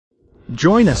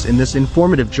Join us in this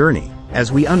informative journey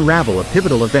as we unravel a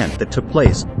pivotal event that took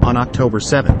place on October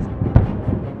 7th.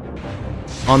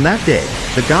 On that day,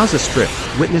 the Gaza Strip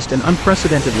witnessed an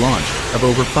unprecedented launch of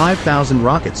over 5,000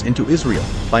 rockets into Israel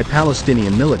by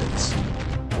Palestinian militants.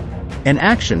 An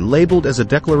action labeled as a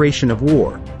declaration of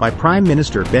war by Prime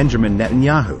Minister Benjamin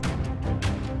Netanyahu.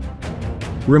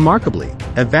 Remarkably,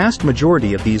 a vast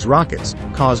majority of these rockets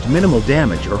caused minimal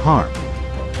damage or harm.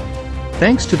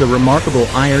 Thanks to the remarkable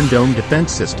Iron Dome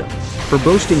defense system, for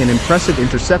boasting an impressive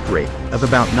intercept rate of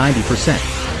about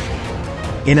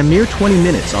 90%. In a mere 20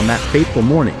 minutes on that fateful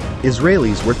morning,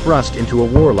 Israelis were thrust into a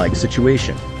warlike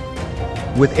situation.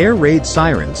 With air raid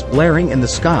sirens blaring in the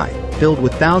sky, filled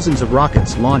with thousands of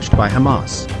rockets launched by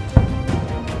Hamas.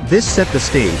 This set the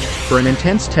stage for an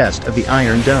intense test of the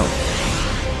Iron Dome,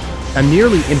 a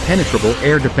nearly impenetrable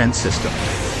air defense system.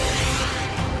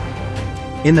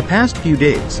 In the past few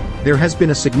days, there has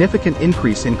been a significant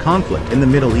increase in conflict in the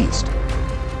Middle East,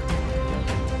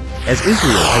 as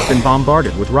Israel has been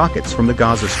bombarded with rockets from the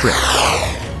Gaza Strip.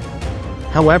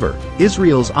 However,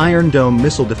 Israel's Iron Dome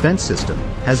missile defense system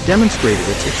has demonstrated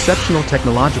its exceptional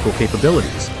technological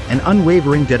capabilities and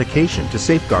unwavering dedication to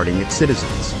safeguarding its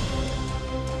citizens.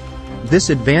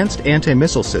 This advanced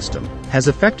anti-missile system has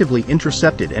effectively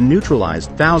intercepted and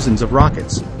neutralized thousands of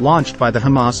rockets launched by the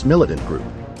Hamas militant group,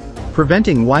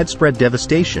 preventing widespread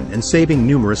devastation and saving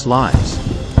numerous lives.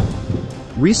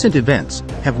 Recent events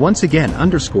have once again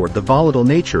underscored the volatile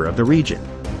nature of the region.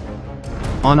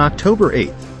 On October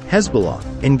 8th, Hezbollah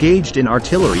engaged in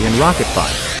artillery and rocket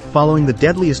fire, following the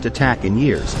deadliest attack in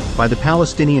years by the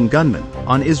Palestinian gunmen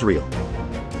on Israel.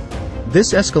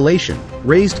 This escalation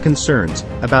raised concerns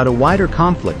about a wider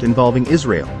conflict involving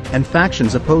Israel and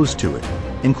factions opposed to it,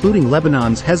 including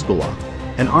Lebanon's Hezbollah,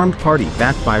 an armed party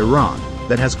backed by Iran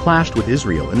that has clashed with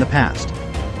Israel in the past.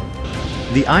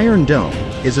 The Iron Dome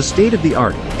is a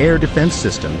state-of-the-art air defense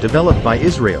system developed by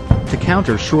Israel to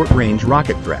counter short-range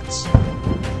rocket threats,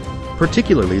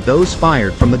 particularly those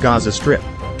fired from the Gaza Strip.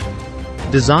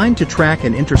 Designed to track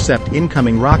and intercept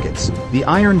incoming rockets, the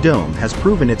Iron Dome has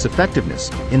proven its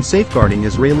effectiveness in safeguarding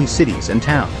Israeli cities and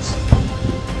towns.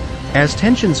 As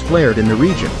tensions flared in the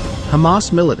region,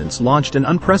 Hamas militants launched an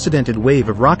unprecedented wave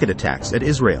of rocket attacks at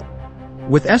Israel,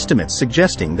 with estimates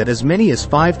suggesting that as many as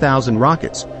 5,000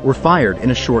 rockets were fired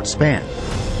in a short span.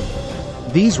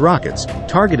 These rockets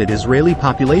targeted Israeli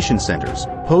population centers,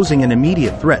 posing an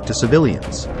immediate threat to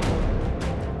civilians.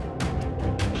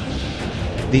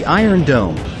 The Iron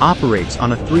Dome operates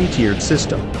on a three-tiered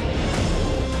system,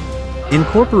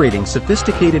 incorporating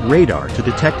sophisticated radar to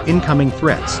detect incoming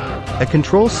threats, a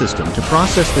control system to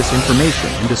process this information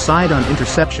and decide on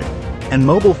interception, and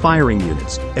mobile firing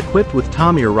units equipped with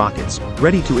Tamir rockets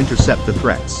ready to intercept the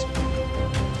threats.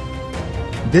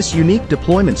 This unique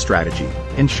deployment strategy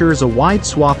ensures a wide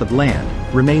swath of land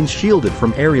remains shielded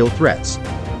from aerial threats,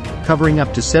 covering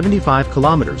up to 75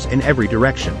 kilometers in every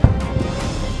direction.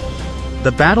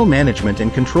 The battle management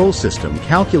and control system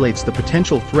calculates the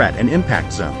potential threat and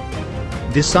impact zone,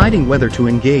 deciding whether to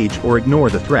engage or ignore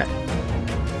the threat.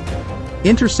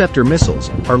 Interceptor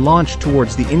missiles are launched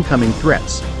towards the incoming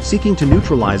threats, seeking to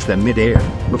neutralize them mid-air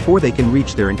before they can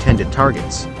reach their intended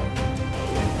targets.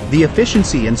 The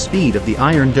efficiency and speed of the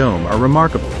Iron Dome are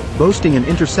remarkable, boasting an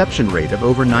interception rate of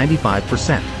over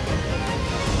 95%.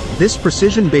 This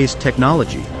precision-based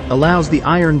technology allows the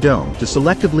Iron Dome to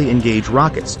selectively engage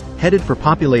rockets headed for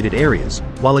populated areas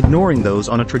while ignoring those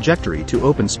on a trajectory to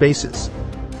open spaces.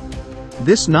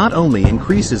 This not only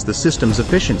increases the system's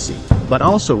efficiency, but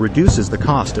also reduces the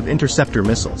cost of interceptor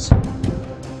missiles.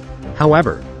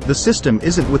 However, the system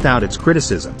isn't without its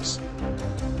criticisms.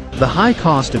 The high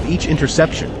cost of each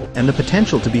interception and the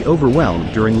potential to be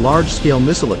overwhelmed during large-scale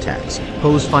missile attacks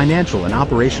pose financial and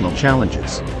operational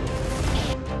challenges.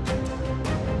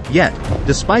 Yet,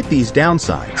 despite these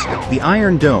downsides, the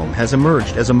Iron Dome has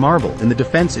emerged as a marvel in the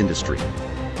defense industry.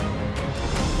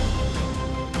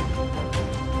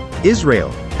 Israel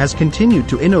has continued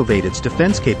to innovate its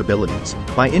defense capabilities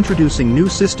by introducing new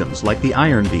systems like the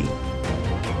Iron Beam.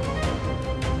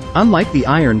 Unlike the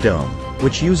Iron Dome,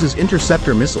 which uses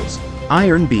interceptor missiles,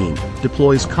 Iron Beam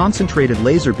deploys concentrated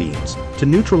laser beams to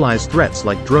neutralize threats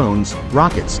like drones,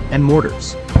 rockets, and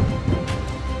mortars.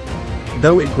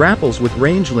 Though it grapples with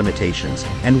range limitations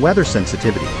and weather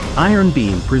sensitivity, Iron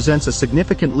Beam presents a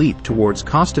significant leap towards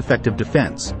cost-effective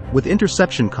defense, with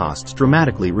interception costs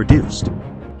dramatically reduced.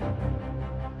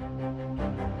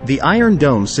 The Iron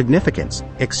Dome's significance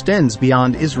extends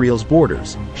beyond Israel's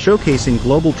borders, showcasing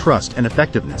global trust and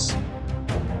effectiveness.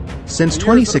 Since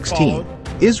 2016,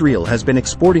 Israel has been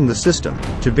exporting the system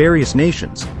to various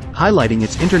nations, highlighting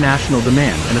its international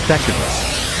demand and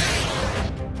effectiveness.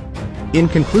 In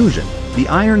conclusion, the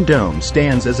Iron Dome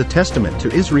stands as a testament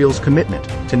to Israel's commitment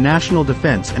to national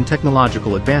defense and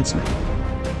technological advancement.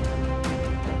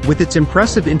 With its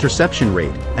impressive interception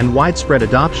rate and widespread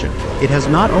adoption, it has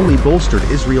not only bolstered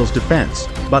Israel's defense,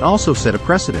 but also set a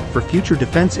precedent for future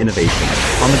defense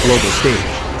innovations on the global stage.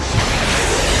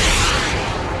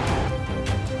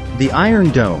 The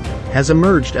Iron Dome has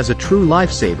emerged as a true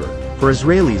lifesaver for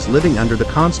Israelis living under the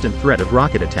constant threat of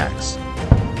rocket attacks.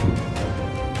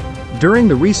 During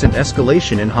the recent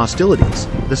escalation in hostilities,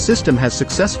 the system has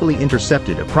successfully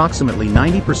intercepted approximately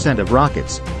 90% of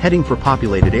rockets heading for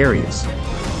populated areas.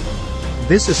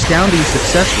 This astounding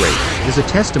success rate is a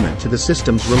testament to the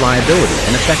system's reliability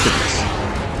and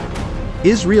effectiveness.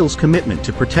 Israel's commitment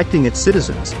to protecting its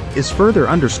citizens is further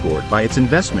underscored by its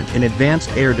investment in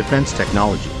advanced air defense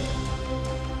technology.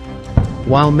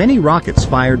 While many rockets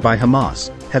fired by Hamas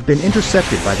have been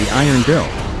intercepted by the Iron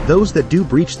Dome, those that do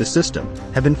breach the system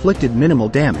have inflicted minimal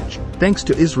damage, thanks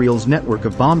to Israel's network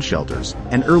of bomb shelters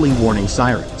and early warning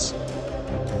sirens.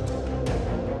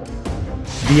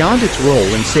 Beyond its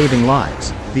role in saving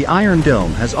lives, the Iron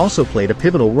Dome has also played a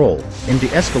pivotal role in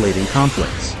de-escalating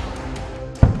conflicts.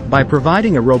 By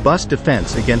providing a robust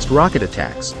defense against rocket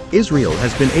attacks, Israel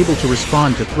has been able to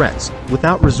respond to threats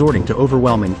without resorting to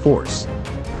overwhelming force,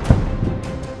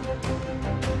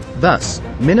 thus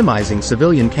minimizing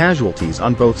civilian casualties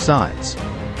on both sides.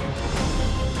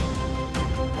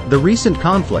 The recent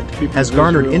conflict has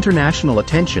garnered international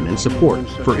attention and support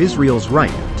for Israel's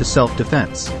right to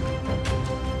self-defense.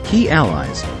 Key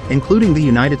allies, including the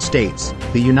United States,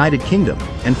 the United Kingdom,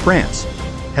 and France,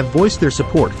 have voiced their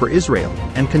support for Israel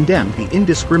and condemned the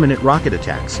indiscriminate rocket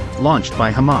attacks launched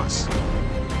by Hamas.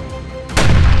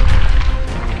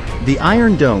 The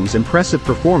Iron Dome's impressive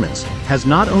performance has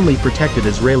not only protected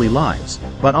Israeli lives,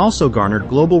 but also garnered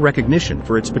global recognition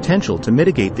for its potential to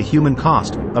mitigate the human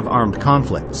cost of armed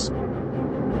conflicts.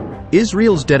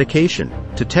 Israel's dedication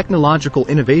to technological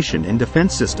innovation in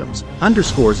defense systems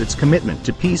underscores its commitment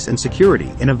to peace and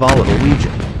security in a volatile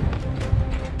region.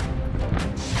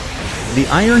 The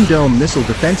Iron Dome missile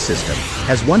defense system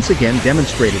has once again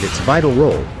demonstrated its vital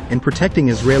role in protecting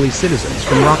Israeli citizens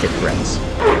from rocket threats.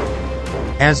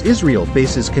 As Israel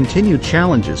faces continued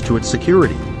challenges to its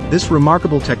security, this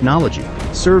remarkable technology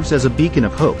serves as a beacon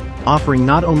of hope, offering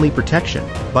not only protection,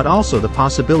 but also the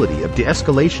possibility of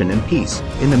de-escalation and peace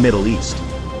in the Middle East.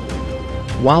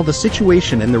 While the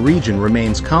situation in the region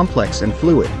remains complex and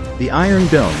fluid, the Iron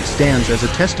Dome stands as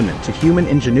a testament to human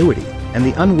ingenuity and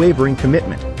the unwavering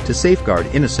commitment to safeguard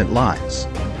innocent lives.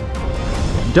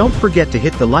 Don't forget to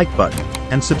hit the like button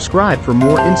and subscribe for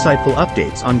more insightful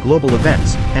updates on global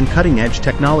events and cutting-edge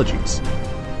technologies.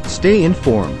 Stay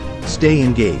informed, stay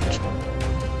engaged.